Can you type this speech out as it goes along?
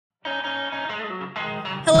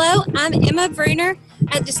Hello, I'm Emma Bruner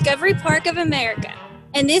at Discovery Park of America.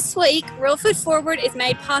 And this week, Real Foot Forward is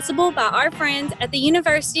made possible by our friends at the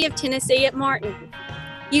University of Tennessee at Martin.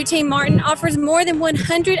 UT Martin offers more than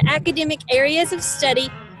 100 academic areas of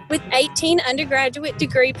study with 18 undergraduate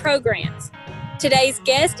degree programs. Today's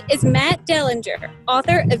guest is Matt Dellinger,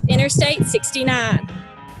 author of Interstate 69.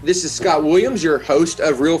 This is Scott Williams, your host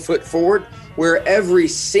of Real Foot Forward, where every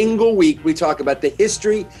single week we talk about the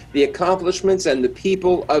history, the accomplishments, and the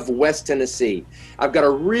people of West Tennessee. I've got a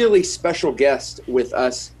really special guest with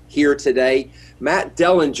us here today. Matt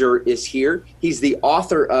Dellinger is here. He's the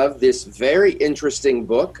author of this very interesting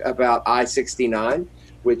book about I-69,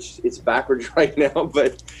 which is backwards right now,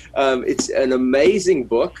 but it's an amazing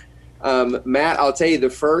book. Matt, I'll tell you, the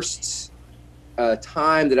first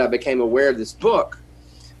time that I became aware of this book,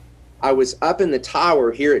 I was up in the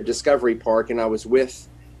tower here at Discovery Park, and I was with,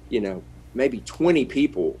 maybe 20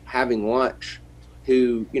 people having lunch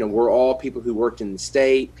who, were all people who worked in the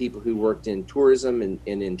state, people who worked in tourism and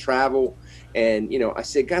in travel. And, I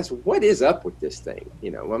said, guys, what is up with this thing?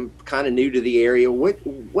 I'm kind of new to the area.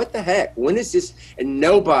 What the heck? When is this? And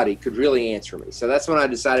nobody could really answer me. So that's when I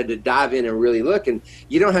decided to dive in and really look. And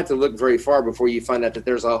you don't have to look very far before you find out that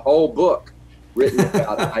there's a whole book written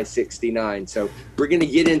about I-69. So we're going to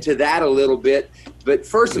get into that a little bit. But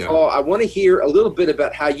first of all, I want to hear a little bit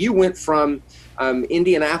about how you went from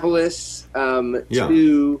Indianapolis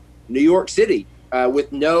to New York City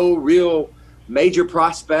with no real major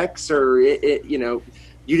prospects, or you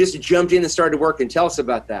just jumped in and started working. Tell us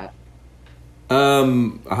about that.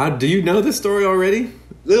 Do you know this story already? A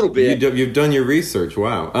little bit. You've done your research.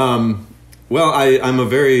 Wow. Well, I'm a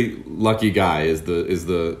very lucky guy is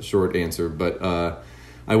the short answer, but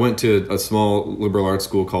I went to a small liberal arts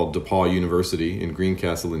school called DePaul University in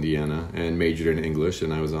Greencastle, Indiana, and majored in English,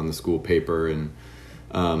 and I was on the school paper and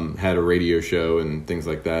had a radio show and things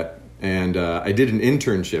like that. And I did an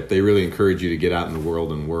internship. They really encourage you to get out in the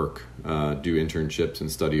world and work, do internships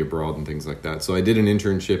and study abroad and things like that. So I did an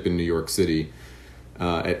internship in New York City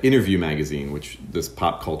at Interview magazine, which this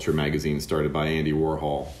pop culture magazine started by Andy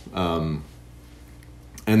Warhol.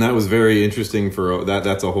 And that was very interesting for that.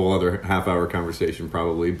 That's a whole other half-hour conversation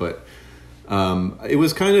probably. But it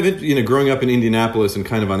was kind of, growing up in Indianapolis and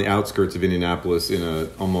kind of on the outskirts of Indianapolis in a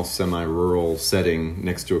almost semi-rural setting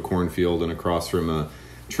next to a cornfield and across from a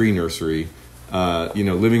tree nursery.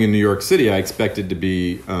 Living in New York City, I expected to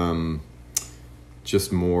be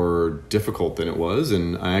just more difficult than it was.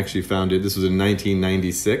 And I actually found this was in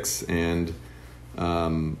 1996, and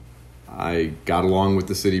I got along with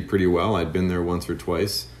the city pretty well. I'd been there once or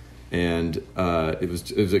twice, and it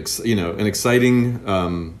was an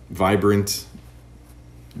exciting, vibrant,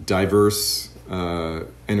 diverse,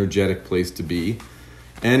 energetic place to be,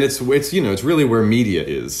 and it's really where media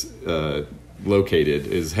is located,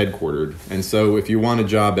 is headquartered. And so if you want a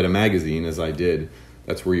job at a magazine, as I did,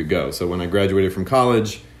 that's where you go. So when I graduated from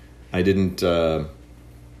college, I didn't really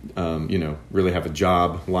have a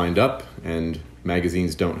job lined up, and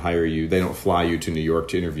magazines don't hire you. They don't fly you to New York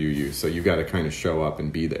to interview you. So you've got to kind of show up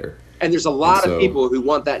and be there. And there's a lot of people who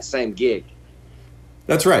want that same gig.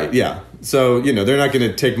 That's right. Yeah. So, they're not going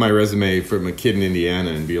to take my resume from a kid in Indiana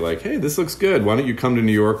and be like, hey, this looks good. Why don't you come to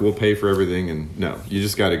New York? We'll pay for everything. And no, you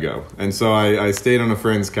just got to go. And so I stayed on a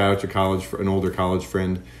friend's couch, an older college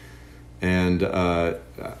friend. And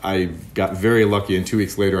I got very lucky. And 2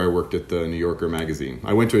 weeks later, I worked at the New Yorker magazine.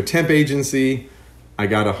 I went to a temp agency. I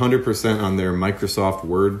got 100% on their Microsoft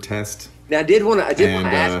Word test. Now, I did want to ask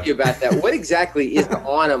you about that. What exactly is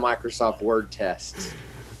on a Microsoft Word test?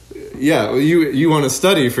 Yeah, well, you want to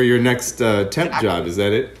study for your next temp job, is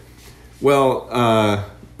that it? Well,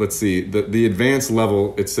 let's see. The advanced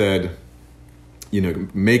level, it said,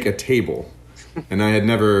 make a table. And I had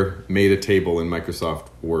never made a table in Microsoft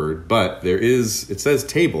Word, but it says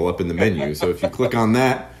table up in the menu. So if you click on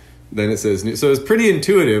that, then it says new. So it's pretty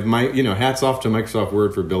intuitive. Hats off to Microsoft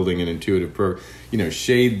Word for building an intuitive program.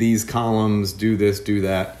 Shade these columns, do this, do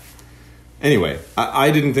that. Anyway,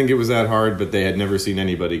 I didn't think it was that hard, but they had never seen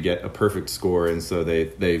anybody get a perfect score, and so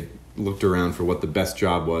they looked around for what the best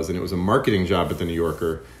job was, and it was a marketing job at the New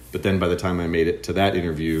Yorker. But then by the time I made it to that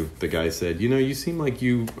interview, the guy said, you seem like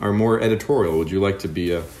you are more editorial. Would you like to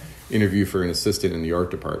be a interview for an assistant in the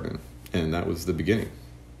art department? And that was the beginning.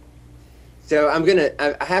 So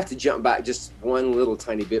I have to jump back just one little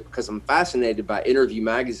tiny bit because I'm fascinated by Interview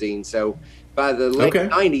magazine. So by the late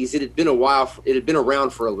 90s, it had been a while. It had been around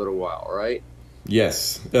for a little while, right?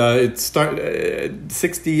 Yes. It started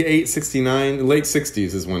 68, 69, late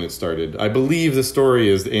 60s is when it started. I believe the story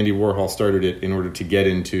is that Andy Warhol started it in order to get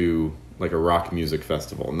into like a rock music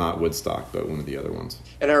festival, not Woodstock, but one of the other ones.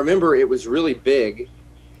 And I remember it was really big,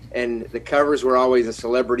 and the covers were always a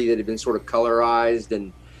celebrity that had been sort of colorized.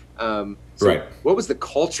 And so right. What was the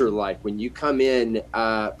culture like when you come in,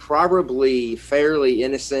 probably fairly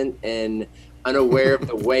innocent and unaware of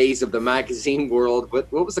the ways of the magazine world?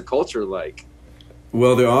 What was the culture like?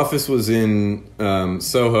 Well, the office was in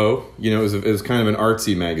Soho. You know, it was kind of an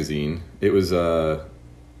artsy magazine. It was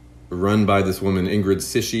run by this woman, Ingrid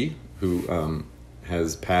Sishi, who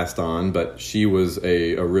has passed on, but she was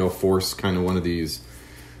a real force, kind of one of these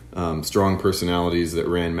strong personalities that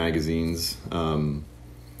ran magazines.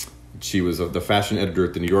 She was the fashion editor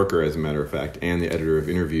at The New Yorker, as a matter of fact, and the editor of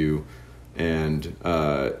Interview. And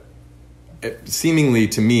seemingly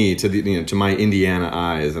to me, to my Indiana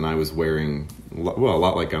eyes, and I was wearing, well, a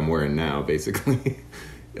lot like I'm wearing now, basically,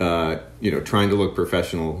 trying to look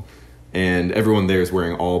professional. And everyone there is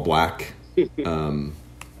wearing all black.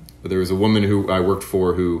 There was a woman who I worked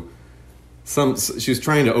for who she was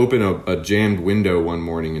trying to open a jammed window one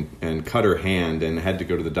morning and cut her hand and had to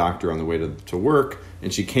go to the doctor on the way to work.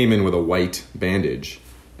 And she came in with a white bandage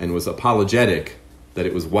and was apologetic that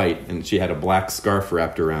it was white. And she had a black scarf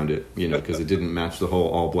wrapped around it, because it didn't match the whole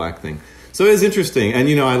all black thing. So it was interesting. And,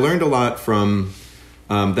 I learned a lot from,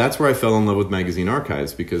 that's where I fell in love with magazine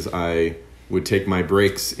archives, because I would take my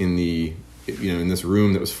breaks in in this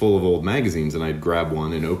room that was full of old magazines, and I'd grab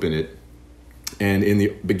one and open it. And in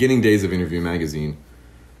the beginning days of Interview magazine,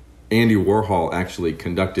 Andy Warhol actually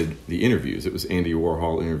conducted the interviews. It was Andy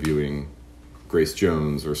Warhol interviewing Grace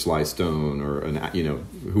Jones or Sly Stone or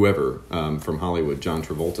whoever from Hollywood, John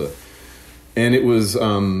Travolta. And it was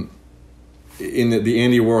in the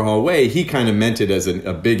Andy Warhol way. He kind of meant it as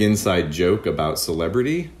a big inside joke about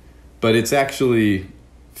celebrity, but it's actually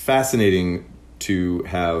fascinating to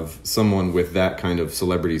have someone with that kind of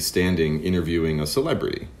celebrity standing interviewing a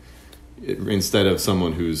celebrity instead of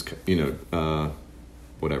someone who's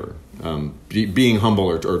being humble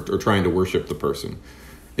or trying to worship the person.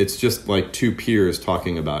 It's just like two peers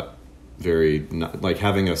talking about like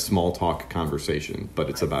having a small talk conversation, but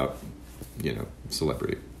it's about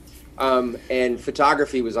celebrity. And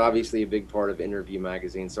photography was obviously a big part of Interview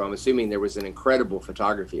magazine, so I'm assuming there was an incredible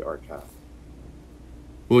photography archive.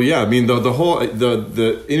 Well, yeah, I mean, the whole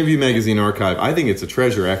the Interview magazine archive, I think it's a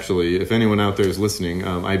treasure, actually. If anyone out there is listening,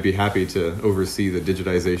 I'd be happy to oversee the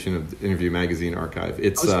digitization of the Interview magazine archive. I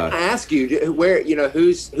was going to ask you, where,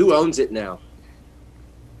 who owns it now?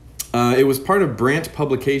 It was part of Brant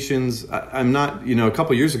Publications. I'm not, a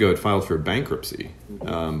couple years ago it filed for bankruptcy,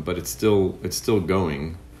 but it's still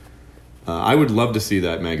going. I would love to see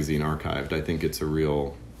that magazine archived. I think it's a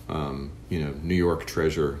real New York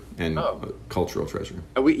treasure and cultural treasure.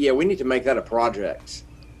 We need to make that a project.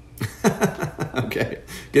 Okay,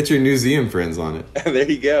 get your museum friends on it. There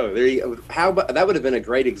you go. How about that? Would have been a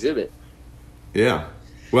great exhibit. Yeah.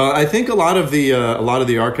 Well, I think a lot of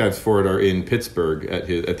the archives for it are in Pittsburgh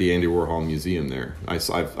at the Andy Warhol Museum there.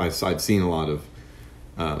 I've seen a lot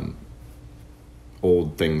of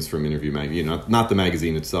old things from Interview magazine. Not the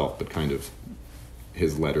magazine itself, but kind of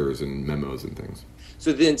his letters and memos and things.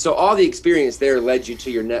 So all the experience there led you to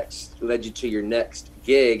your next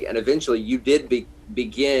gig, and eventually you did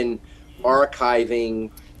begin archiving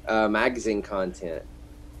magazine content,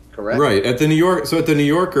 correct? Right. At the New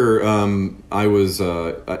Yorker,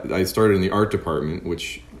 I started in the art department,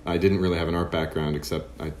 which I didn't really have an art background,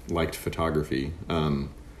 except I liked photography.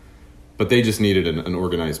 But they just needed an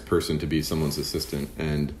organized person to be someone's assistant,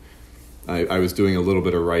 and I was doing a little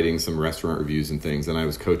bit of writing some restaurant reviews and things, and I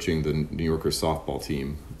was coaching the New Yorker softball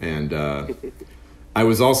team. And I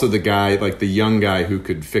was also the guy, like the young guy who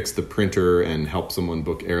could fix the printer and help someone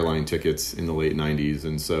book airline tickets in the late 90s.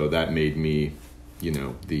 And so that made me,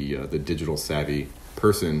 the digital savvy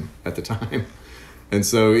person at the time. And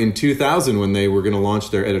so in 2000, when they were going to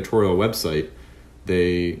launch their editorial website,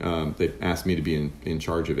 they asked me to be in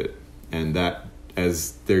charge of it. And that,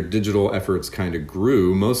 as their digital efforts kind of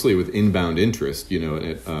grew, mostly with inbound interest,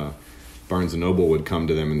 Barnes & Noble would come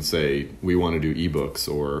to them and say, we want to do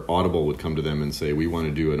ebooks, or Audible would come to them and say, we want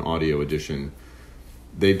to do an audio edition.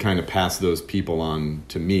 They'd kind of pass those people on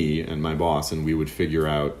to me and my boss, and we would figure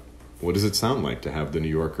out, what does it sound like to have the New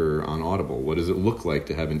Yorker on Audible? What does it look like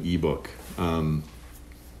to have an ebook?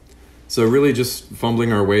 So really just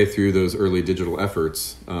fumbling our way through those early digital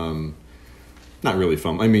efforts. Not really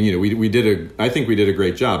fun. I mean, I think we did a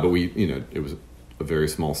great job, but it was a very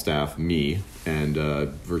small staff, me, and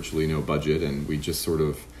virtually no budget, and we just sort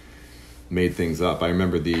of made things up. I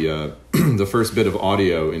remember the the first bit of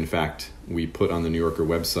audio, in fact, we put on the New Yorker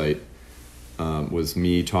website was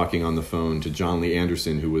me talking on the phone to John Lee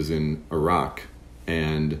Anderson, who was in Iraq,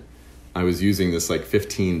 and I was using this like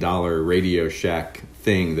 $15 Radio Shack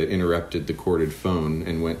thing that interrupted the corded phone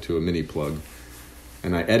and went to a mini plug.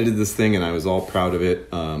 And I edited this thing, and I was all proud of it.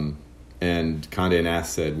 And Condé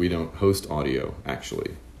Nast said, we don't host audio,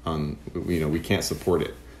 actually. We can't support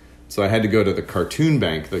it. So I had to go to the Cartoon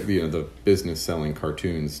Bank, the business selling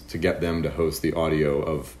cartoons, to get them to host the audio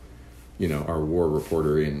of, our war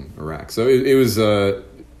reporter in Iraq. So it was,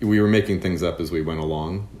 we were making things up as we went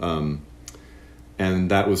along.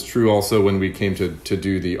 And that was true also when we came to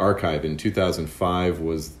do the archive. In 2005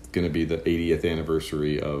 was going to be the 80th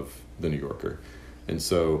anniversary of the New Yorker. And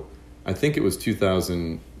so I think it was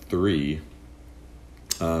 2003,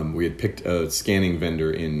 we had picked a scanning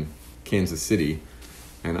vendor in Kansas City.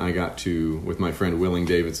 And I got to, with my friend Willing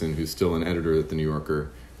Davidson, who's still an editor at the New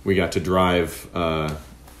Yorker, we got to drive a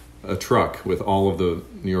truck with all of the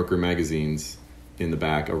New Yorker magazines in the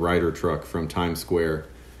back, a rider truck from Times Square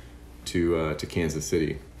to Kansas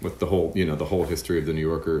City with the whole history of the New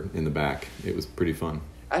Yorker in the back. It was pretty fun.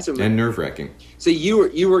 That's amazing. And nerve-wracking. So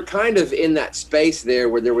you were kind of in that space there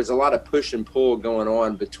where there was a lot of push and pull going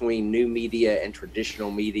on between new media and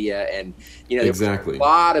traditional media, and there exactly. was a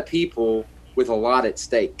lot of people with a lot at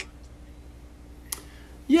stake.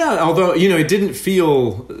 Yeah, although it didn't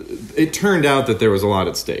feel. It turned out that there was a lot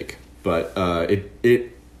at stake, but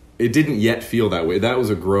it didn't yet feel that way. That was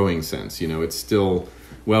a growing sense. It's still.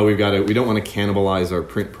 Well, we don't want to cannibalize our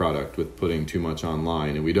print product with putting too much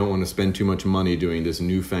online, and we don't want to spend too much money doing this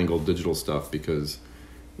newfangled digital stuff because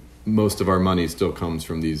most of our money still comes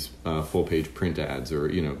from these full-page print ads, or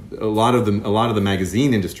a lot of the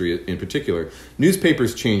magazine industry in particular.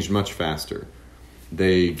 Newspapers changed much faster.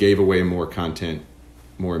 They gave away more content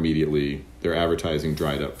more immediately. Their advertising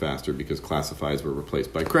dried up faster because classifieds were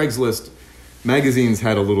replaced by Craigslist. Magazines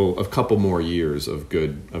had a couple more years of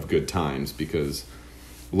good times because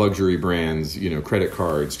luxury brands, credit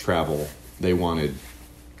cards, travel, they wanted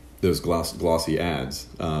those glossy ads.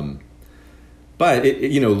 But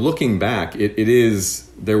looking back,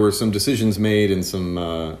 there were some decisions made and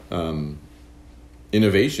some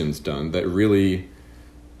innovations done that really,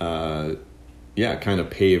 kind of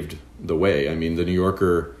paved the way. I mean, the New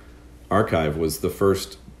Yorker archive was the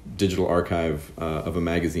first digital archive of a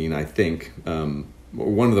magazine, I think,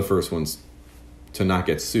 one of the first ones to not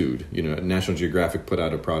get sued. National Geographic put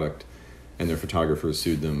out a product, and their photographers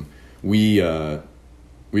sued them. We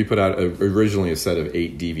put out originally a set of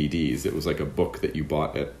 8 DVDs. It was like a book that you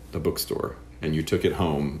bought at the bookstore, and you took it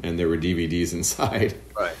home, and there were DVDs inside.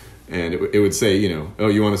 Right. And it would say, you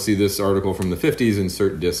want to see this article from the 50s,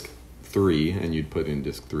 insert disc 3, and you'd put in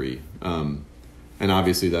disc 3. And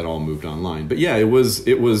obviously that all moved online. But yeah, it was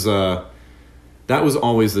that was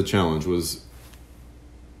always the challenge, was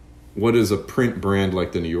what is a print brand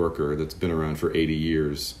like the New Yorker that's been around for 80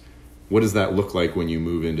 years? What does that look like when you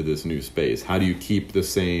move into this new space? How do you keep the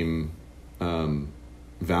same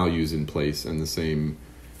values in place and the same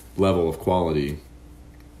level of quality,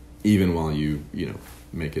 even while you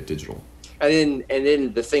make it digital? And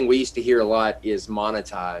then the thing we used to hear a lot is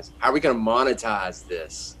monetize. How are we going to monetize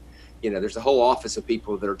this? There's a whole office of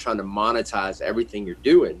people that are trying to monetize everything you're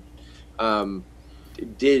doing.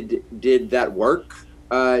 Did that work?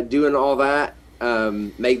 Doing all that,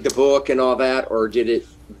 make the book and all that, or did it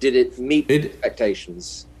meet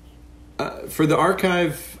expectations? For the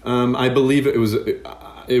archive, I believe it was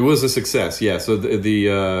a success. Yeah. So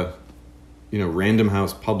the Random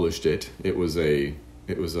House published it. It was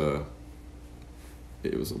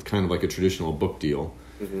kind of like a traditional book deal,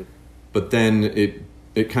 mm-hmm. But then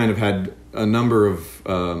it kind of had a number of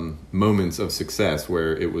moments of success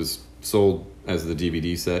where it was sold as the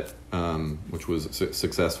DVD set, which was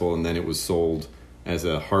successful, and then it was sold as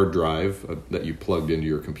a hard drive that you plugged into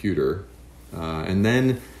your computer, and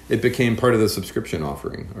then it became part of the subscription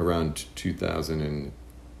offering around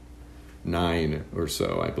 2009 or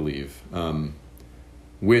so, I believe,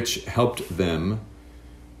 which helped them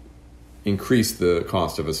increase the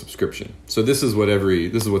cost of a subscription. So this is what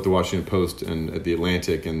the Washington Post and the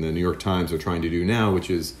Atlantic and the New York Times are trying to do now,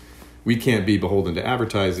 which is we can't be beholden to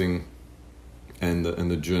advertising and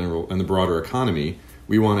the broader economy.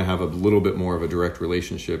 We want to have a little bit more of a direct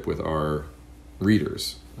relationship with our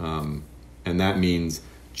readers, and that means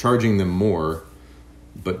charging them more,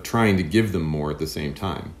 but trying to give them more at the same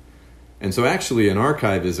time. And so, actually, an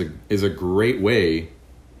archive is a great way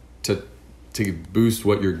to boost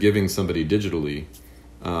what you're giving somebody digitally.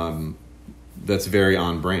 That's very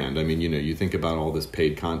on brand. I mean, you think about all this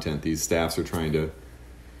paid content. These staffs are trying to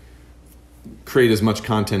create as much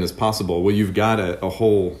content as possible. Well, you've got a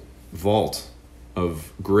whole vault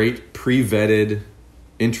of great pre-vetted,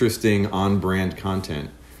 interesting on-brand content,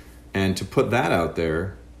 and to put that out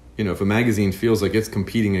there, if a magazine feels like it's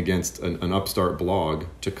competing against an upstart blog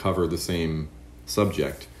to cover the same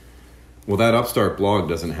subject, well, that upstart blog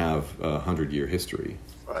doesn't have a 100-year history,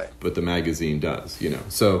 right? But the magazine does,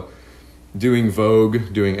 So doing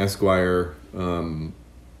Vogue, doing Esquire,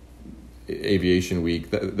 Aviation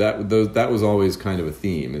Week, that was always kind of a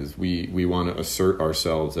theme, is we want to assert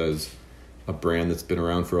ourselves as a brand that's been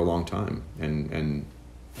around for a long time and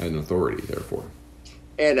an authority, therefore.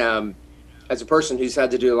 And as a person who's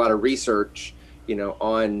had to do a lot of research,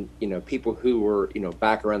 on, people who were,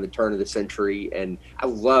 back around the turn of the century, and I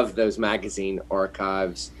love those magazine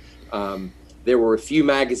archives. There were a few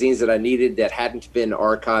magazines that I needed that hadn't been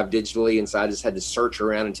archived digitally, and so I just had to search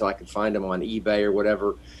around until I could find them on eBay or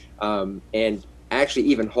whatever. And actually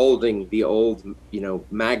even holding the old,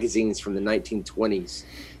 magazines from the 1920s,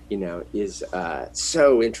 is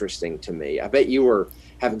so interesting to me. I bet you were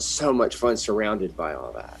having so much fun surrounded by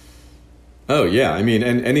all that. Oh, yeah. I mean,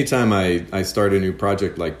 and anytime I start a new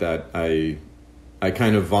project like that, I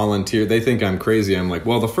kind of volunteer. They think I'm crazy. I'm like,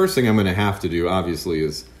 well, the first thing I'm going to have to do, obviously,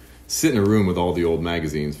 is sit in a room with all the old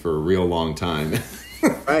magazines for a real long time.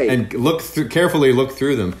 Right. And carefully look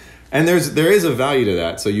through them. And there is a value to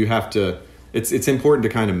that. So you have to, it's important to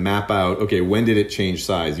kind of map out, okay, when did it change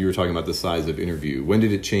size? You were talking about the size of interview. When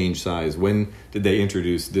did it change size? When did they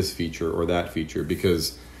introduce this feature or that feature?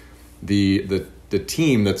 Because the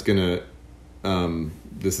team that's going to,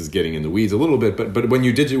 this is getting in the weeds a little bit, but when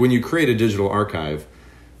you create a digital archive,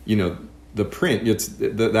 the print,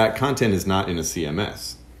 that content is not in a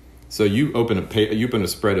CMS. So you open a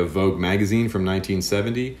spread of Vogue magazine from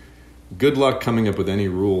 1970. Good luck coming up with any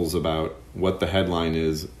rules about what the headline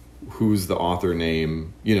is, who's the author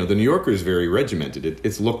name. The New Yorker is very regimented.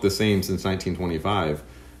 It's looked the same since 1925.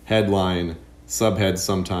 Headline, subhead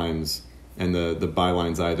sometimes, and the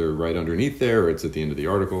byline's either right underneath there or it's at the end of the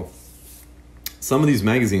article. Some of these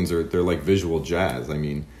magazines they're like visual jazz. I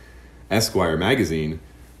mean, Esquire magazine,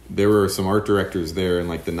 there were some art directors there in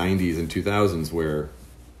like the 90s and 2000s where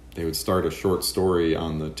they would start a short story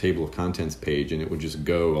on the table of contents page and it would just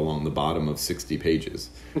go along the bottom of 60 pages.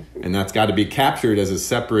 And that's got to be captured as a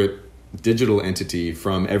separate digital entity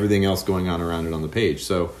from everything else going on around it on the page.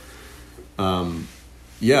 So,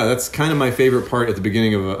 yeah, that's kind of my favorite part at the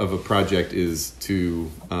beginning of a project, is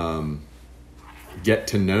to get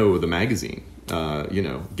to know the magazine.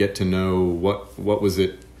 Get to know what was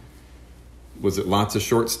it. Was it lots of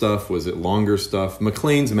short stuff? Was it longer stuff?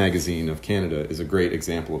 Maclean's magazine of Canada is a great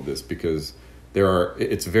example of this, because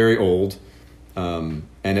it's very old, and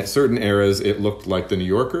at certain eras it looked like the New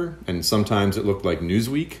Yorker, and sometimes it looked like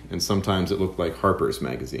Newsweek, and sometimes it looked like Harper's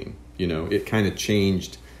magazine. It kind of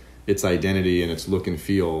changed its identity and its look and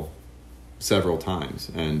feel several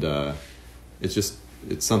times, and it's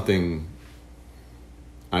something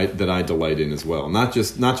that I delight in as well. Not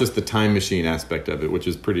just the time machine aspect of it, which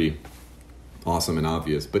is pretty awesome and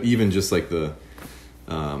obvious, but even just like the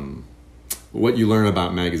what you learn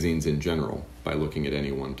about magazines in general by looking at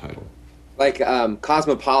any one title. Like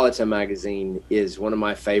Cosmopolitan magazine is one of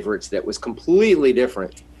my favorites that was completely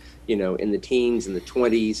different, in the teens and the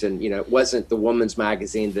 20s, and it wasn't the woman's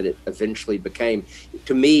magazine that it eventually became.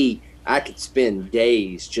 To me, I could spend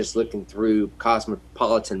days just looking through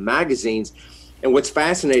Cosmopolitan magazines, and what's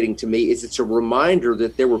fascinating to me is it's a reminder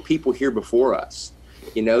that there were people here before us.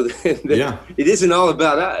 Yeah. It isn't all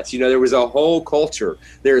about us. There was a whole culture.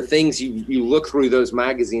 There are things you look through those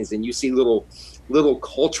magazines and you see little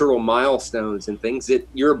cultural milestones and things that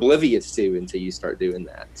you're oblivious to until you start doing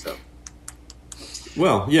that. So,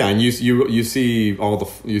 well, yeah, and you see you see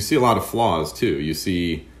a lot of flaws too. You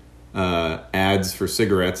see ads for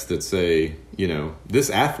cigarettes that say, this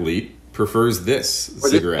athlete prefers this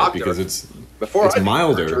cigarette because it's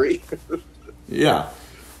milder. Yeah.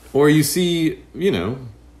 Or you see,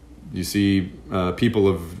 people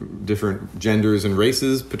of different genders and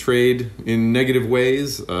races portrayed in negative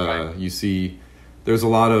ways. Right. You see, there's a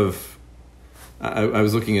lot of. I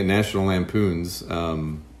was looking at National Lampoon's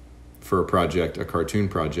for a cartoon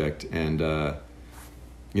project, and it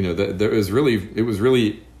was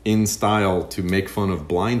really in style to make fun of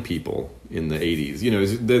blind people in the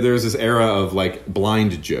 80s. There's this era of like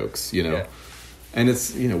blind jokes, Yeah. And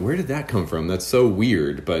it's, where did that come from? That's so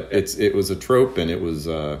weird, but it was a trope, and it was,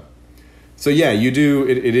 so yeah, you do,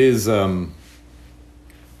 it is,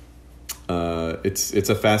 it's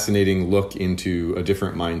a fascinating look into a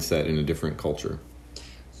different mindset and a different culture.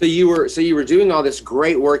 So you were doing all this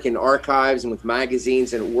great work in archives and with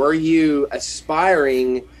magazines, and were you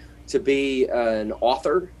aspiring to be an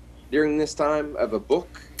author during this time of a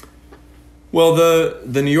book? Well,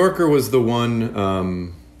 the New Yorker was the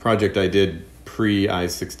one project I did pre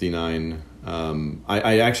I-69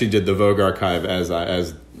 I actually did the Vogue archive as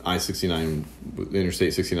I-69,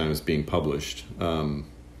 Interstate 69 was being published.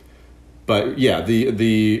 But yeah,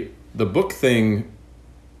 the book thing,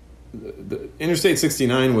 the Interstate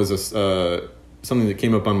 69 was something that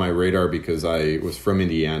came up on my radar because I was from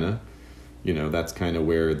Indiana. You know, that's kind of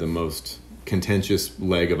where the most contentious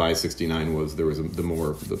leg of I-69 was. There was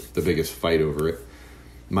the biggest fight over it.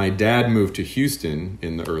 My dad moved to Houston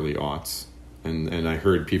in the early aughts, and I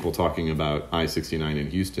heard people talking about I-69 in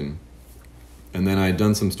Houston. And then I had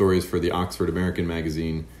done some stories for the Oxford American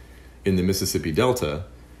magazine in the Mississippi Delta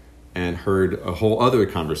and heard a whole other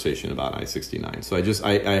conversation about I-69. So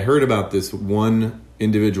I heard about this one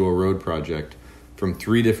individual road project from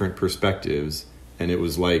 3 different perspectives, and it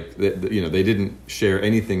was like, you know, they didn't share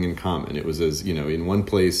anything in common. It was as, you know, in one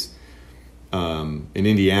place in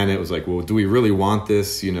Indiana, it was like, well, do we really want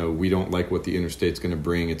this? You know, we don't like what the interstate's going to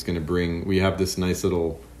bring. We have this nice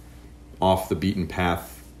little off the beaten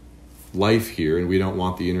path life here, and we don't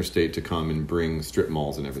want the interstate to come and bring strip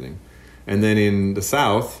malls and everything. And then in the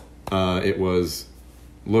South, it was,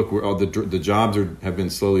 look, the jobs have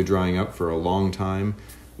been slowly drying up for a long time.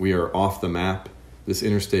 We are off the map. This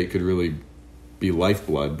interstate could really be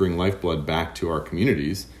bring lifeblood back to our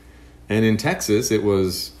communities. And in Texas, it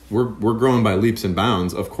was, we're growing by leaps and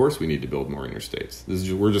bounds. Of course we need to build more interstates.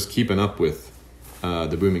 We're just keeping up with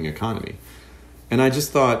the booming economy. And I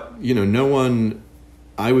just thought, you know,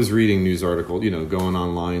 I was reading news articles, you know, going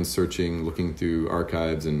online, searching, looking through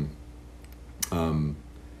archives, and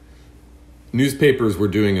newspapers were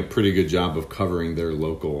doing a pretty good job of covering the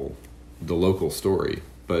local story,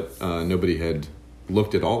 but nobody had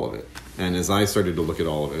looked at all of it. And as I started to look at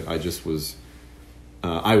all of it,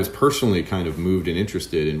 I was personally kind of moved and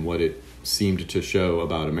interested in what it seemed to show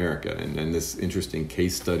about America, and this interesting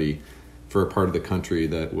case study for a part of the country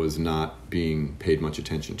that was not being paid much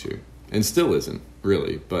attention to, and still isn't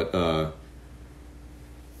really. But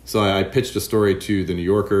so I pitched a story to the New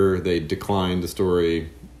Yorker. They declined the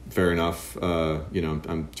story. Fair enough. You know,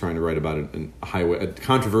 I'm trying to write about a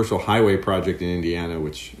controversial highway project in Indiana,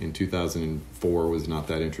 which in 2004 was not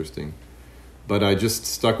that interesting. But I just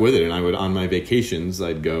stuck with it, and I would, on my vacations,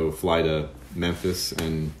 I'd fly to Memphis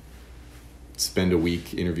and spend a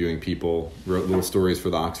week interviewing people. Wrote little stories for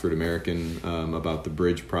the Oxford American about the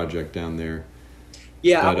bridge project down there.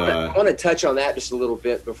 Yeah, but, I want to touch on that just a little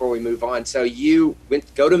bit before we move on. So you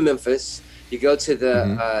go to Memphis. You go to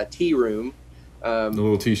the tea room. The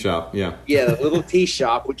little tea shop, yeah. Yeah, the little tea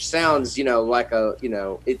shop, which sounds, you know, like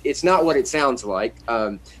it's not what it sounds like.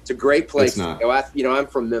 It's a great place to go. I'm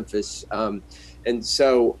from Memphis, and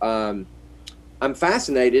so I'm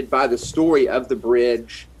fascinated by the story of the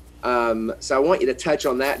bridge. So I want you to touch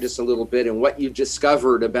on that just a little bit and what you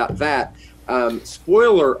discovered about that.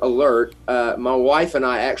 Spoiler alert, my wife and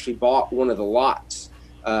I actually bought one of the lots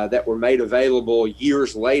that were made available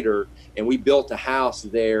years later, and we built a house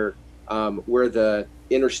there where the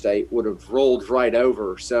interstate would have rolled right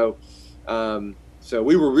over. So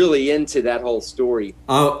we were really into that whole story.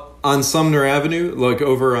 On Sumner Avenue, like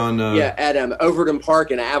over on... at Overton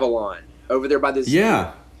Park in Avalon, over there by the zoo.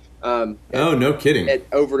 Yeah. No kidding. At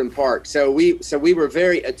Overton Park. So we were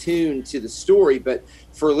very attuned to the story, but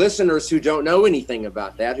for listeners who don't know anything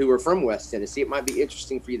about that, who are from West Tennessee, it might be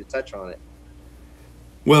interesting for you to touch on it.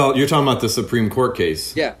 Well, you're talking about the Supreme Court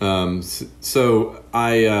case. Yeah. So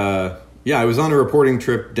I was on a reporting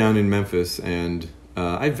trip down in Memphis, and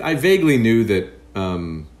I vaguely knew that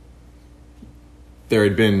there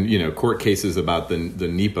had been, you know, court cases about the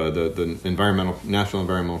NEPA, the National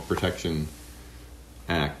Environmental Protection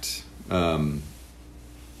Act. I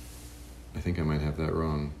think I might have that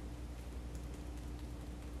wrong.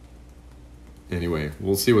 Anyway,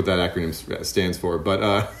 we'll see what that acronym stands for.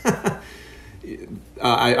 But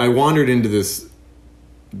I wandered into this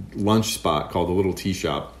lunch spot called the Little Tea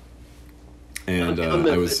Shop, and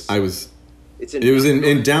it was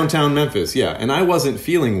in downtown Memphis, yeah. And I wasn't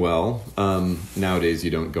feeling well. Nowadays,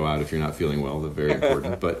 you don't go out if you're not feeling well. That's very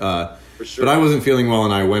important. But for sure. But I wasn't feeling well,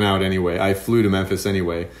 and I went out anyway. I flew to Memphis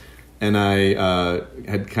anyway, and I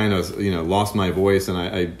had kind of lost my voice, and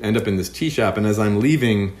I end up in this tea shop. And as I'm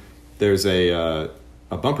leaving, there's a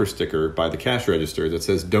bumper sticker by the cash register that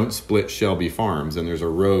says "Don't split Shelby Farms," and there's a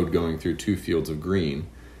road going through 2 fields of green.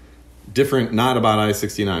 Different, not about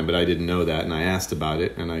I-69, but I didn't know that, and I asked about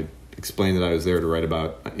it, and I explained that I was there to write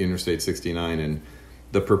about Interstate 69, and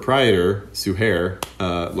the proprietor, Suhair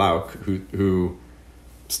Lauk, who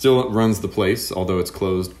still runs the place, although it's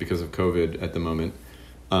closed because of COVID at the moment,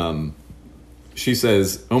 she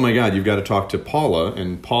says, "Oh my God, you've got to talk to Paula,"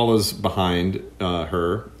 and Paula's behind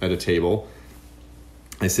her at a table.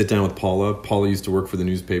 I sit down with Paula. Paula used to work for the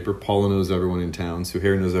newspaper. Paula knows everyone in town.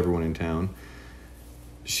 Suhair knows everyone in town.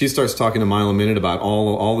 She starts talking a mile a minute about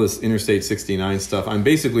all this Interstate 69 stuff. I'm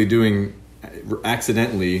basically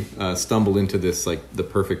accidentally stumble into this, like, the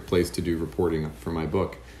perfect place to do reporting for my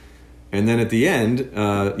book. And then at the end,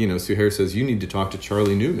 Suhair says, you need to talk to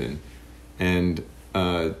Charlie Newman. And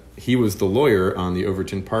he was the lawyer on the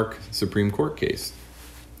Overton Park Supreme Court case.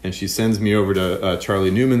 And she sends me over to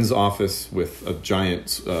Charlie Newman's office with a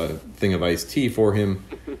giant thing of iced tea for him.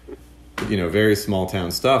 Very small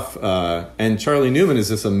town stuff. And Charlie Newman is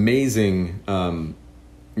this amazing,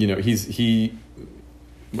 he,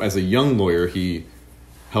 as a young lawyer, he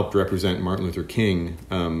helped represent Martin Luther King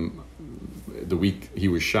the week he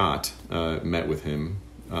was shot, met with him.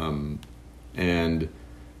 And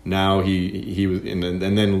now he was, and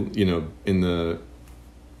then, in the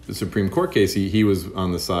Supreme Court case, he was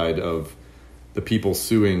on the side of the people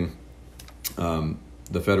suing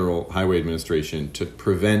the Federal Highway Administration to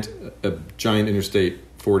prevent a giant Interstate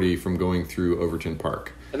 40 from going through Overton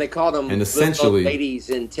Park. And they called them little old ladies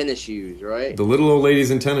in tennis shoes, right? The little old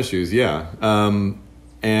ladies in tennis shoes, yeah.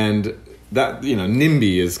 And that,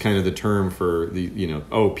 NIMBY is kind of the term for the,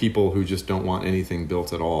 people who just don't want anything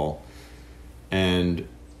built at all. And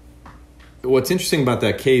what's interesting about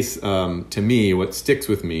that case, to me, what sticks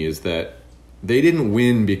with me is that they didn't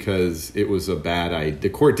win because it was a bad idea. The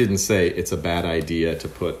court didn't say it's a bad idea to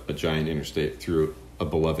put a giant interstate through a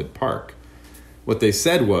beloved park. What they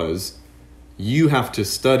said was, you have to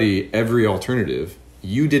study every alternative.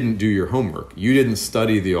 You didn't do your homework. You didn't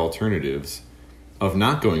study the alternatives of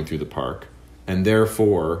not going through the park, and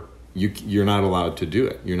therefore you're not allowed to do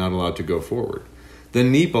it. You're not allowed to go forward. The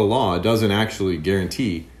NEPA law doesn't actually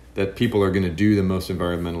guarantee that people are going to do the most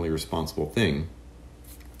environmentally responsible thing.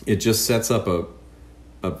 It just sets up a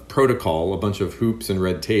protocol, a bunch of hoops and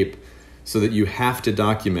red tape, so that you have to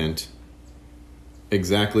document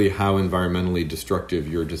exactly how environmentally destructive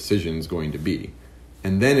your decision is going to be.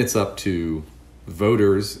 And then it's up to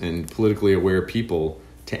voters and politically aware people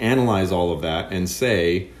to analyze all of that and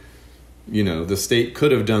say, the state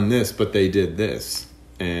could have done this, but they did this,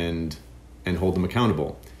 and hold them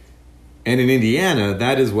accountable. And in Indiana,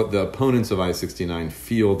 that is what the opponents of I-69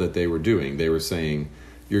 feel that they were doing. They were saying,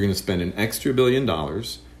 you're going to spend an extra $1 billion.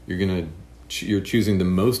 You're choosing the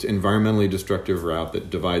most environmentally destructive route that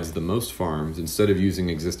divides the most farms instead of using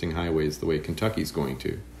existing highways the way Kentucky's going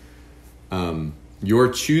to.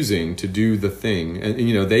 You're choosing to do the thing,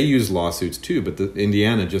 and they use lawsuits too. But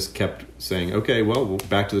Indiana just kept saying, okay, well,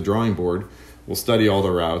 back to the drawing board. We'll study all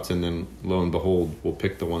the routes, and then lo and behold, we'll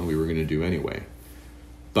pick the one we were going to do anyway.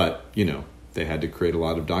 But they had to create a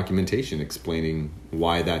lot of documentation explaining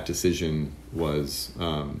why that decision was,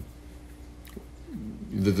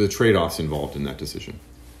 the trade-offs involved in that decision.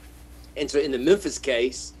 And so in the Memphis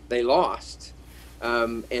case, they lost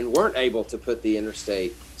and weren't able to put the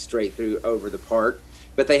interstate straight through over the park.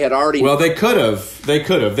 But they had already... Well, they could have. They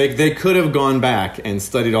could have gone back and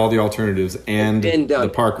studied all the alternatives and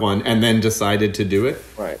the park one and then decided to do it.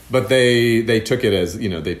 Right. But they took it as,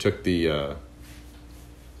 they took the...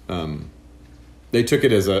 they took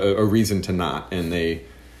it as a reason to not, and they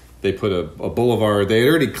put a boulevard. They had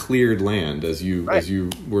already cleared land, as you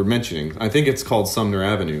were mentioning. I think it's called Sumner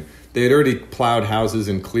Avenue. They had already plowed houses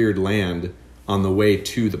and cleared land on the way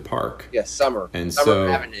to the park. Yes, Summer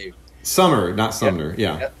Avenue. Summer, not Sumner.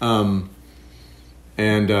 Yep. Yeah.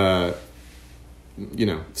 Yep.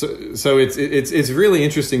 So it's really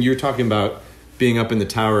interesting. You're talking about being up in the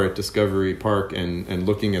tower at Discovery Park and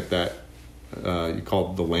looking at that. You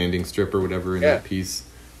called the landing strip or whatever in that piece,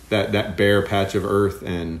 that bare patch of earth,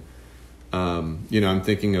 and I'm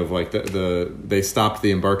thinking of like they stopped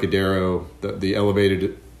the Embarcadero, the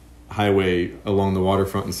elevated highway along the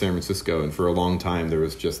waterfront in San Francisco, and for a long time there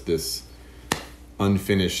was just this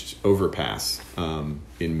unfinished overpass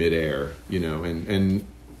in midair, and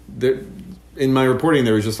there, in my reporting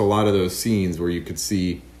there was just a lot of those scenes where you could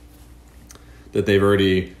see that they've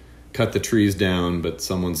already cut the trees down, but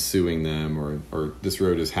someone's suing them, or this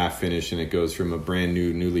road is half finished and it goes from a brand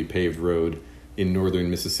new, newly paved road in northern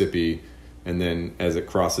Mississippi, and then as it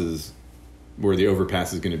crosses where the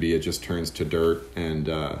overpass is going to be, it just turns to dirt. And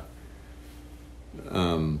I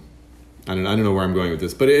don't know where I'm going with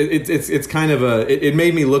this, but it's kind of it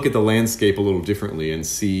made me look at the landscape a little differently and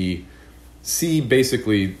see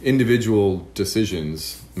basically individual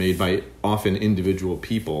decisions made by often individual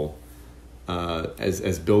people.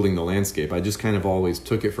 As building the landscape. I just kind of always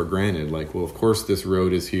took it for granted. Like, well, of course this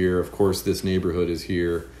road is here. Of course this neighborhood is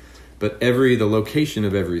here. But the location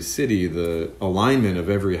of every city, the alignment of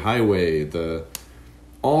every highway,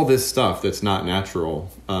 all this stuff that's not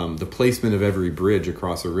natural, the placement of every bridge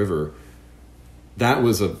across a river, that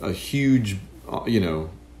was a huge,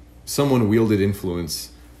 someone wielded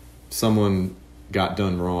influence, someone got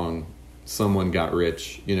done wrong, someone got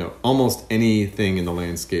rich. Almost anything in the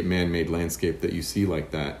landscape, man-made landscape that you see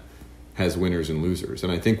like that has winners and losers.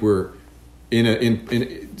 And I think we're in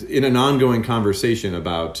an ongoing conversation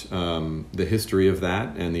about the history of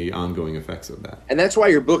that and the ongoing effects of that. And that's why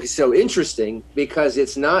your book is so interesting, because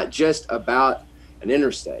it's not just about an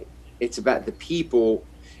interstate. It's about the people.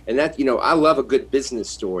 And that, I love a good business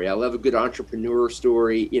story. I love a good entrepreneur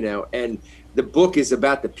story, and the book is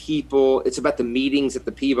about the people. It's about the meetings at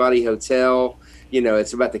the Peabody Hotel.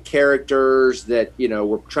 It's about the characters that,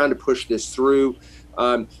 we're trying to push this through.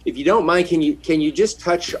 If you don't mind, can you just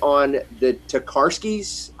touch on the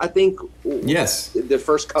Tokarskis? I think. Yes. The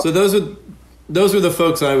first couple. So those are the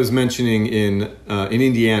folks I was mentioning in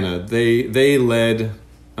Indiana. They led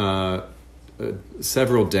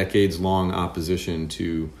several decades long opposition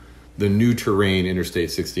to the new terrain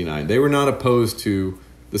Interstate 69. They were not opposed to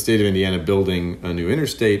the state of Indiana building a new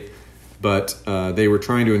interstate, but they were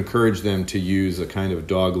trying to encourage them to use a kind of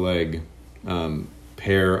dogleg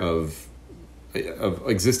pair of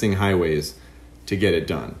existing highways to get it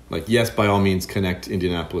done. Like, yes, by all means, connect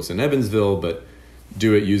Indianapolis and Evansville, but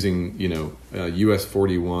do it using, US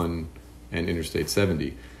 41 and Interstate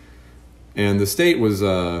 70. And the state was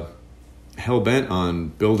hell-bent on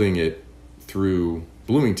building it through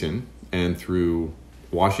Bloomington and through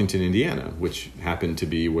Washington, Indiana, which happened to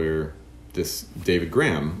be where this David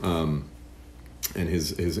Graham and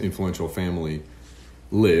his influential family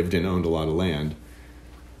lived and owned a lot of land.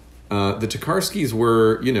 The Tokarskis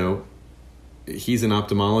were, he's an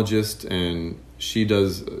ophthalmologist and she's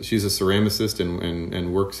a ceramicist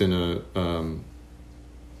and works in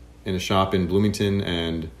a shop in Bloomington,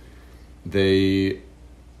 and they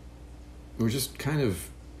were just kind of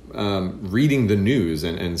reading the news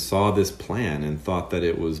and saw this plan and thought that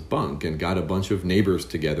it was bunk, and got a bunch of neighbors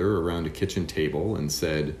together around a kitchen table and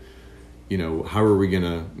said, how are we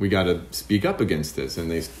got to speak up against this? And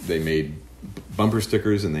they made bumper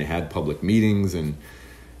stickers and they had public meetings, and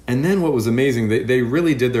then what was amazing, they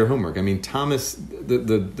really did their homework. I mean,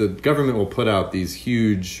 the government will put out these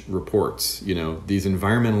huge reports, these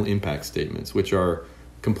environmental impact statements, which are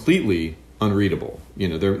completely unreadable.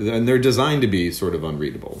 They're designed to be sort of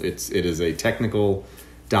unreadable. It is a technical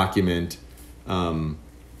document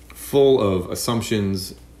full of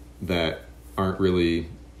assumptions that aren't really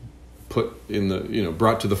put in the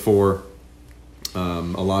brought to the fore. A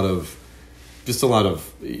lot of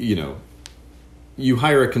you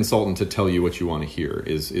hire a consultant to tell you what you want to hear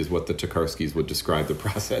is what the Tokarskis would describe the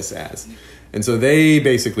process as. And so they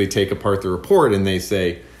basically take apart the report and they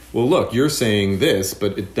say, well, look, you're saying this,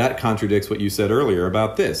 but that contradicts what you said earlier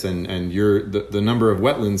about this. And you're the number of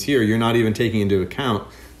wetlands here, you're not even taking into account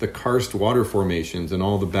the karst water formations and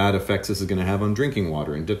all the bad effects this is going to have on drinking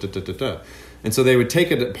water and da-da-da-da-da. And so they would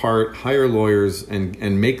take it apart, hire lawyers,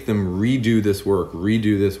 and make them redo this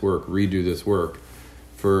work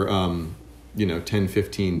for 10,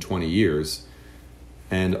 15, 20 years.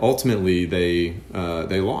 And ultimately they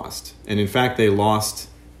lost. And in fact, they lost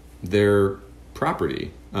their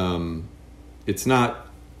property. It's not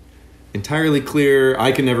entirely clear.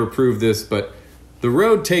 I can never prove this, but the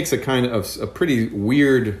road takes a kind of a pretty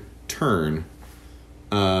weird turn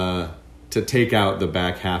to take out the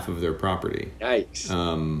back half of their property. Yikes.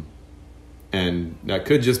 And that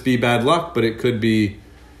could just be bad luck, but it could be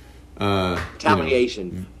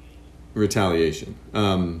retaliation. Retaliation.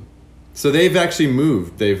 So they've actually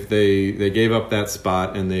moved. They gave up that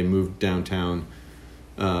spot and they moved downtown.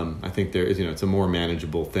 I think there is, it's a more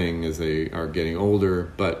manageable thing as they are getting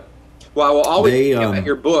older. But well, I will always think about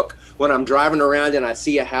your book when I'm driving around and I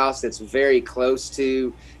see a house that's very close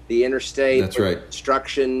to the interstate. That's right.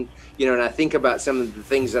 Construction, and I think about some of the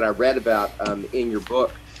things that I read about in your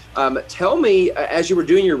book. Tell me, as you were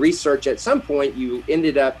doing your research, at some point you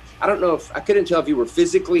ended up, I couldn't tell if you were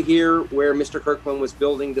physically here where Mr. Kirkland was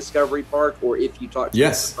building Discovery Park, or if you talked to him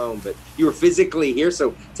on the phone, but you were physically here.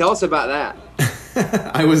 So tell us about that.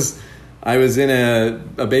 I was in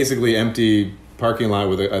a basically empty parking lot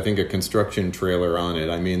with I think a construction trailer on it.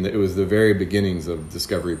 I mean, it was the very beginnings of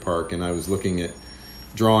Discovery Park, and I was looking at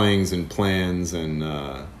drawings and plans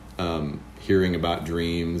and hearing about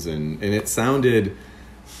dreams, and it sounded,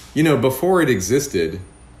 before it existed,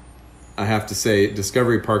 I have to say,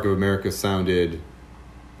 Discovery Park of America sounded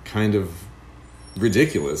kind of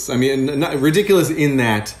ridiculous. I mean, not ridiculous in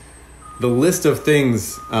that the list of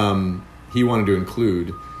things he wanted to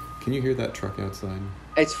include. Can you hear that truck outside?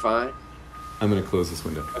 It's fine. I'm going to close this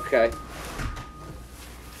window. Okay.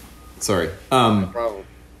 Sorry. No problem.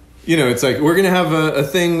 It's like we're going to have a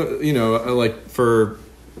thing, like for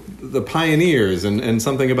the pioneers and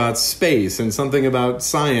something about space and something about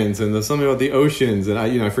science and something about the oceans. And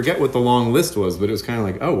I forget what the long list was, but it was kind of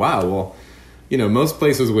like, oh, wow. Well, most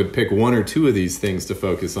places would pick one or two of these things to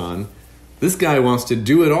focus on. This guy wants to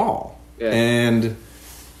do it all. Yeah. And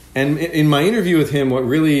in my interview with him, what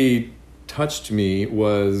really touched me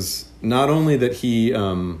was not only that he,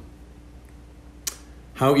 how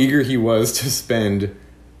eager he was to spend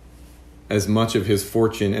as much of his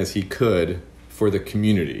fortune as he could for the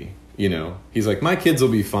community. He's like, my kids will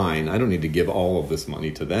be fine. I don't need to give all of this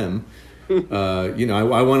money to them. I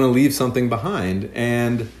want to leave something behind.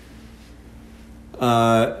 And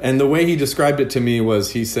the way he described it to me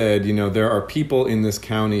was, he said, there are people in this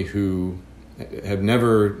county who have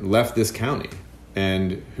never left this county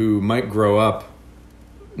and who might grow up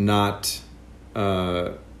not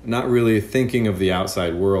really thinking of the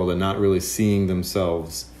outside world and not really seeing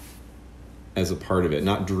themselves as a part of it,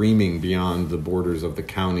 not dreaming beyond the borders of the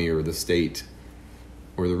county or the state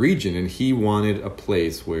or the region. And he wanted a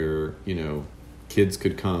place where, kids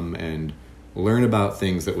could come and learn about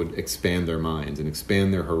things that would expand their minds and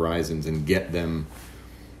expand their horizons and get them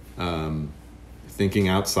thinking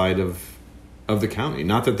outside of the county.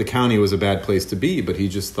 Not that the county was a bad place to be, but he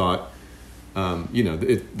just thought,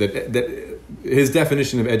 that his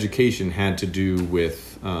definition of education had to do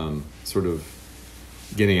with sort of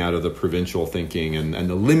getting out of the provincial thinking and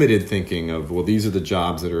the limited thinking of, well, these are the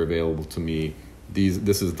jobs that are available to me.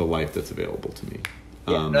 This is the life that's available to me.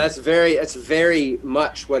 Yeah, that's very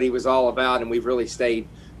much what he was all about, and we've really stayed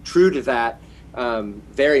true to that,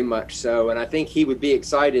 very much so. And I think he would be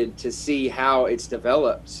excited to see how it's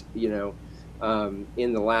developed,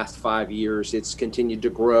 in the last 5 years. It's continued to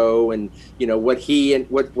grow, and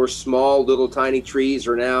what were small little tiny trees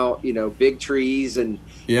are now big trees, and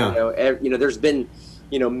there's been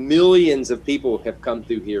millions of people have come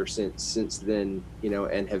through here since then,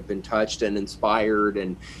 and have been touched and inspired.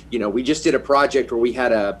 And, we just did a project where we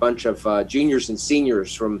had a bunch of juniors and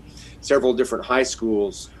seniors from several different high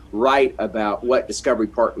schools write about what Discovery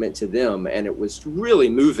Park meant to them. And it was really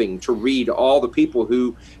moving to read all the people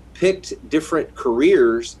who picked different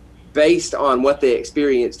careers based on what they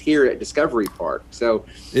experienced here at Discovery Park. So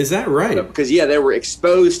is that right? Because they were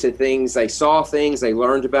exposed to things, they saw things, they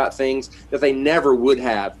learned about things that they never would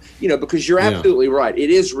have. Because you're absolutely right. It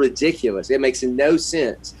is ridiculous. It makes no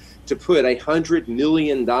sense to put $100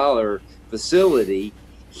 million facility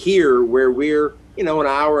here where we're an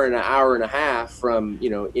hour and a half from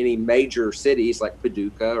any major cities like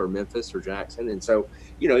Paducah or Memphis or Jackson. And so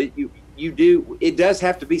it does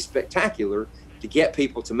have to be spectacular to get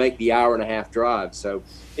people to make the hour and a half drive. So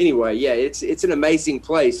anyway, it's an amazing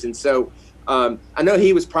place. And so I know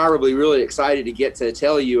he was probably really excited to get to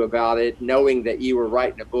tell you about it, knowing that you were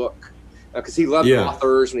writing a book, because he loved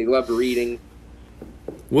authors and he loved reading.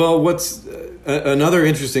 Well, what's another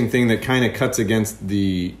interesting thing that kind of cuts against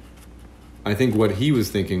I think what he was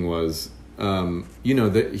thinking was,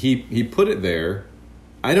 that he put it there.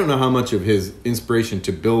 I don't know how much of his inspiration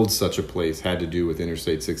to build such a place had to do with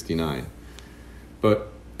Interstate 69. But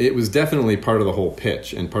it was definitely part of the whole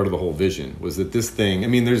pitch and part of the whole vision was that this thing,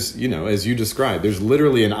 there's, as you described, there's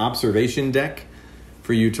literally an observation deck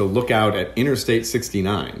for you to look out at Interstate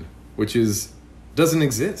 69, which doesn't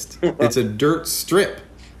exist. It's a dirt strip.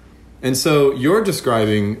 And so you're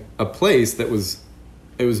describing a place that was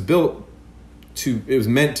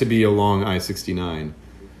meant to be along I-69.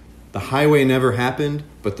 The highway never happened,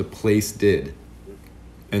 but the place did.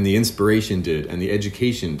 And the inspiration did, and the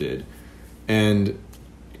education did. And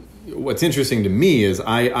what's interesting to me is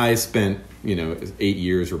I spent 8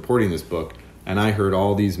 years reporting this book, and I heard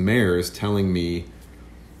all these mayors telling me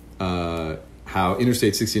how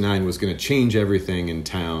Interstate 69 was going to change everything in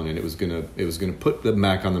town, and it was going to put them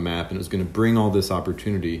back on the map, and it was going to bring all this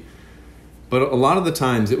opportunity. But a lot of the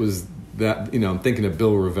times it was that I'm thinking of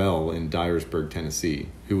Bill Revell in Dyersburg, Tennessee,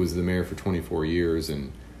 who was the mayor for 24 years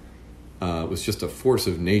and was just a force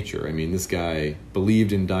of nature. This guy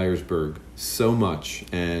believed in Dyersburg so much,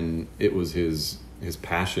 and it was his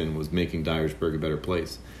passion was making Dyersburg a better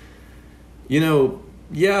place.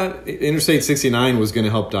 Interstate 69 was going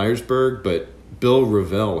to help Dyersburg, but Bill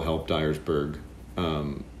Revell helped Dyersburg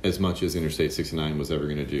as much as Interstate 69 was ever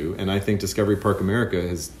going to do. And I think Discovery Park America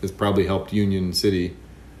has probably helped Union City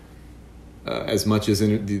as much as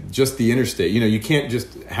just the interstate. You can't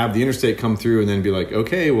just have the interstate come through and then be like,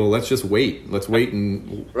 okay, well, let's just wait. Let's wait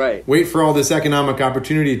and wait for all this economic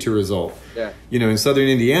opportunity to result. Yeah. In southern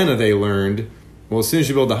Indiana, they learned, well, as soon as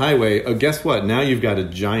you build the highway, guess what? Now you've got a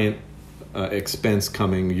giant expense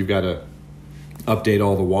coming. You've got to update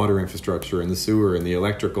all the water infrastructure and the sewer and the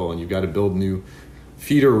electrical, and you've got to build new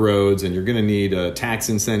feeder roads, and you're going to need tax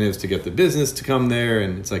incentives to get the business to come there.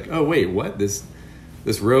 And it's like, oh wait, what? This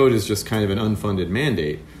road is just kind of an unfunded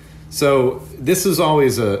mandate. So this is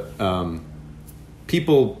always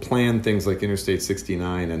people plan things like Interstate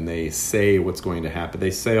 69, and they say what's going to happen. They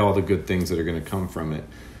say all the good things that are going to come from it,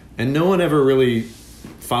 and no one ever really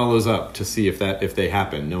follows up to see if they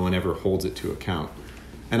happen. No one ever holds it to account.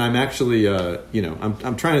 And I'm actually,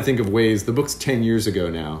 I'm trying to think of ways. The book's 10 years ago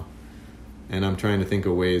now, and I'm trying to think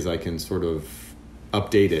of ways I can sort of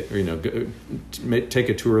update it, or take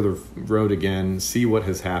a tour of the road again, see what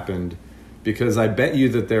has happened, because I bet you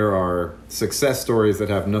that there are success stories that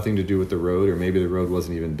have nothing to do with the road, or maybe the road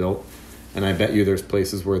wasn't even built, and I bet you there's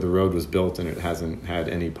places where the road was built and it hasn't had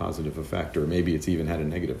any positive effect, or maybe it's even had a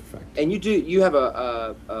negative effect. And you have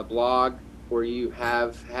a blog, or you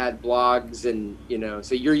have had blogs, and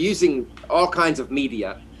so you're using all kinds of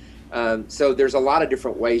media. So there's a lot of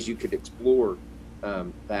different ways you could explore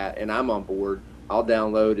that, and I'm on board. I'll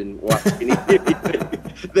download and watch anything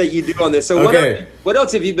that you do on this. So okay. What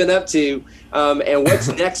else have you been up to, and what's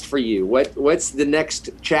next for you? What's the next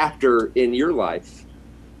chapter in your life?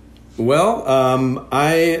 Well,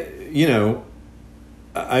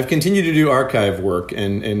 I've continued to do archive work,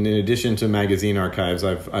 and in addition to magazine archives,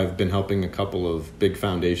 I've been helping a couple of big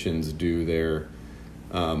foundations do their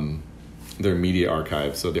media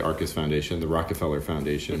archives. So the Arcus Foundation, the Rockefeller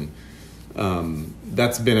Foundation.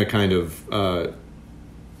 That's been a kind of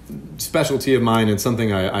specialty of mine, and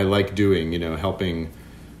something I like doing. Helping.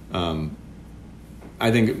 I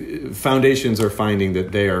think foundations are finding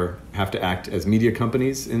that they have to act as media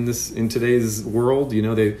companies in today's world.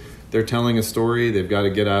 They're telling a story. They've got to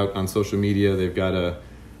get out on social media. They've got to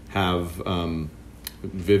have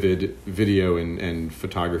vivid video and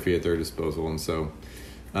photography at their disposal. And so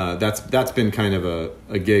that's been kind of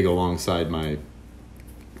a gig alongside my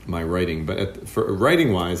writing. But for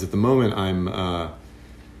writing wise, at the moment, I'm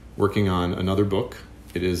working on another book.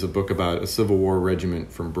 It is a book about a Civil War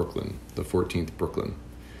regiment from Brooklyn, the 14th Brooklyn.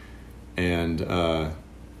 And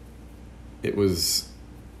it was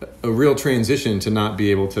a real transition to not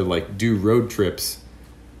be able to do road trips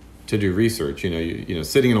to do research.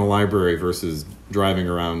 Sitting in a library versus driving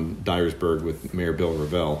around Dyersburg with Mayor Bill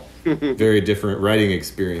Revelle. Very different writing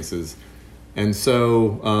experiences. And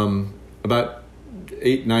so about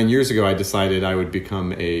 8-9 years ago, I decided I would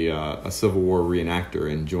become a Civil War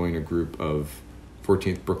reenactor and join a group of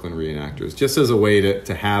 14th Brooklyn reenactors, just as a way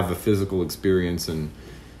to have a physical experience and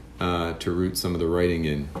to root some of the writing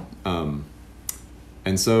in.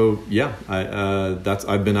 And so, yeah,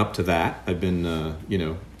 I've been up to that. I've been,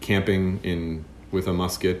 camping with a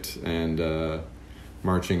musket and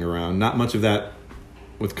marching around. Not much of that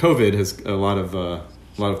with COVID. A lot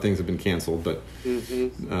of things have been canceled, but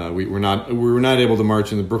we were not able to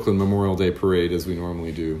march in the Brooklyn Memorial Day Parade as we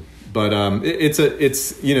normally do. But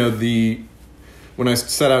when I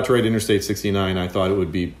set out to write Interstate 69, I thought it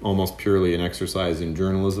would be almost purely an exercise in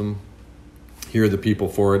journalism. Here are the people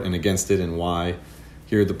for it and against it, and why.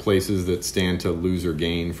 Here are the places that stand to lose or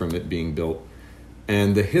gain from it being built.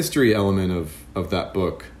 And the history element of that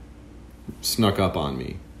book snuck up on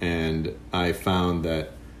me. And I found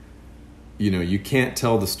that, you can't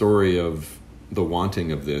tell the story of the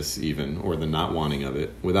wanting of this even, or the not wanting of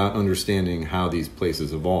it, without understanding how these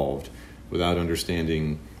places evolved, without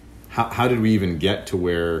understanding how did we even get to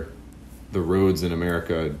where the roads in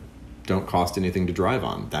America don't cost anything to drive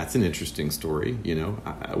on. That's an interesting story.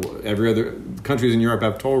 Every other countries in Europe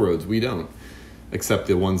have toll roads. We don't, except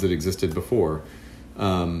the ones that existed before.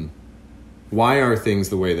 Why are things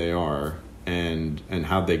the way they are, and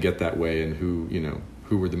how'd they get that way, and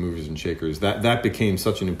who were the movers and shakers? That became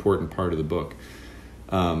such an important part of the book.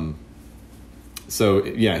 So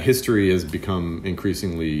yeah, history has become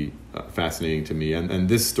increasingly fascinating to me, and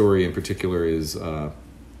this story in particular is, I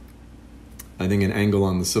think, an angle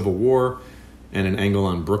on the Civil War and an angle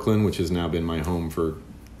on Brooklyn, which has now been my home for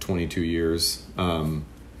 22 years.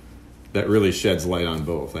 That really sheds light on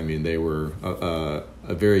both. I mean, they were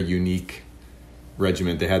a very unique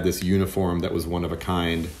regiment. They had this uniform that was one of a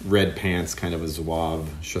kind, red pants, kind of a zouave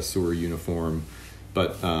chasseur uniform,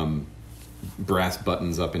 but brass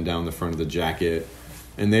buttons up and down the front of the jacket.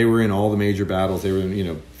 And they were in all the major battles. They were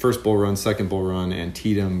in, First Bull Run, Second Bull Run,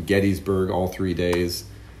 Antietam, Gettysburg, all 3 days.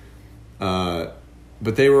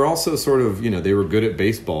 But they were also sort of, they were good at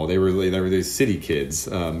baseball. They were these city kids,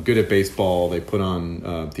 good at baseball. They put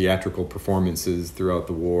on theatrical performances throughout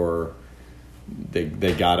the war.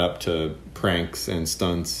 They got up to pranks and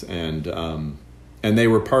stunts, and they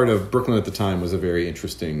were part of Brooklyn at the time. Was a very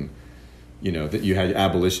interesting that you had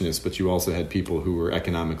abolitionists, but you also had people who were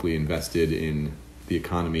economically invested in the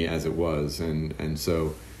economy as it was. And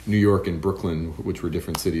so New York and Brooklyn, which were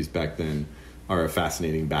different cities back then, are a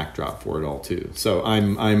fascinating backdrop for it all too. So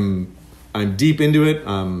I'm deep into it.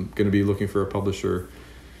 I'm going to be looking for a publisher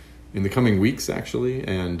in the coming weeks, actually.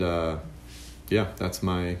 And that's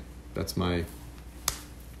my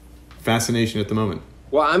fascination at the moment.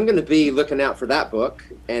 Well, I'm going to be looking out for that book.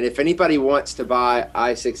 And if anybody wants to buy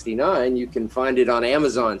I-69, you can find it on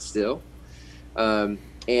Amazon still.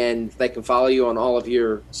 And they can follow you on all of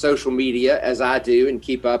your social media, as I do, and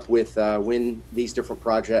keep up with when these different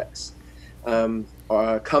projects come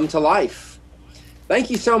to life. Thank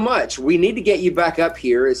you so much. We need to get you back up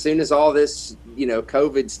here as soon as all this,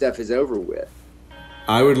 COVID stuff is over with.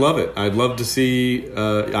 I would love it. I'd love to see.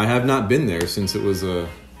 I have not been there since it was a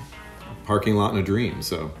parking lot in a dream.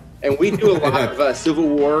 So, and we do a lot of Civil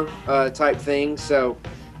War type things. So,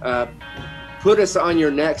 put us on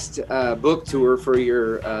your next book tour for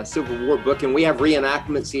your Civil War book, and we have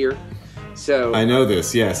reenactments here. So I know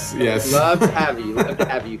this. Yes. Love to have you. Love to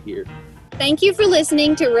have you here. Thank you for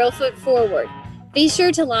listening to Real Foot Forward. Be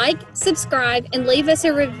sure to like, subscribe, and leave us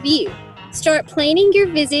a review. Start planning your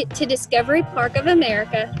visit to Discovery Park of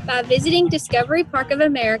America by visiting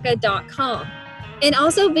discoveryparkofamerica.com. And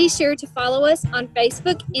also be sure to follow us on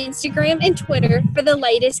Facebook, Instagram, and Twitter for the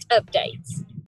latest updates.